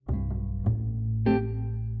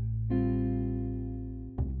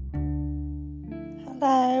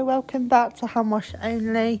Hello, welcome back to Hand Wash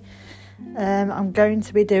Only. I'm going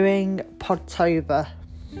to be doing Podtober,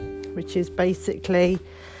 which is basically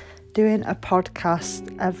doing a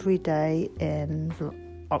podcast every day in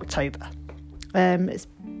October. It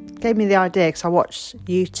gave me the idea because I watch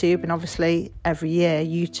YouTube, and obviously every year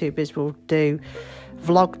YouTubers will do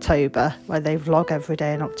Vlogtober, where they vlog every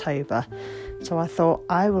day in October. So I thought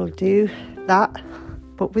I will do that,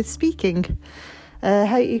 but with speaking.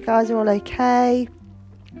 Hope you guys are all okay.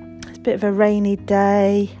 It's a bit of a rainy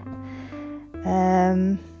day,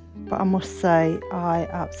 but I must say I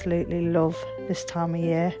absolutely love this time of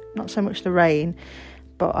year. Not so much the rain,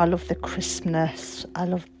 but I love the crispness. I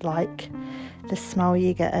love the smell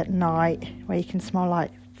you get at night, where you can smell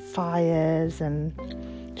like fires and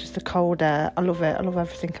just the cold air. I love it. I love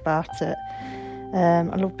everything about it.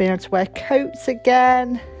 I love being able to wear coats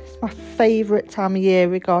again. It's my favourite time of year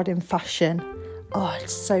regarding fashion. Oh,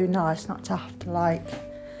 it's so nice not to have to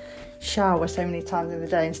shower so many times in the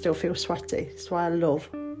day and still feel sweaty. That's why I love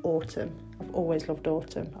autumn. I've always loved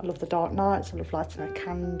autumn. I love the dark nights. I love lighting a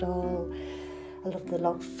candle. I love the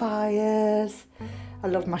log fires. I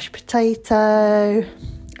love mashed potato.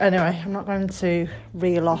 Anyway, I'm not going to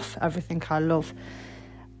reel off everything I love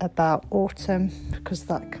about autumn because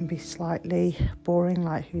that can be slightly boring,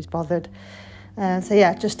 like who's bothered. So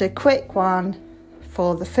yeah, just a quick one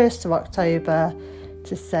for the 1st of October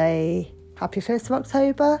to say happy 1st of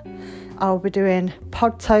October. I'll be doing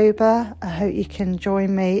Podtober. I hope you can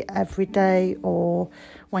join me every day, or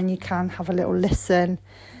when you can, have a little listen.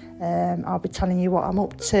 I'll be telling you what I'm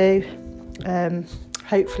up to.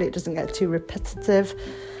 Hopefully it doesn't get too repetitive.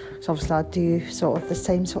 So obviously I do sort of the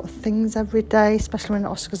same sort of things every day, especially when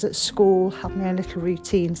Oscar's at school, have my own little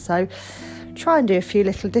routine. So try and do a few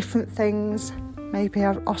little different things. Maybe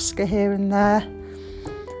have Oscar here and there.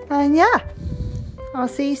 And yeah, I'll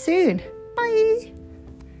see you soon. Bye.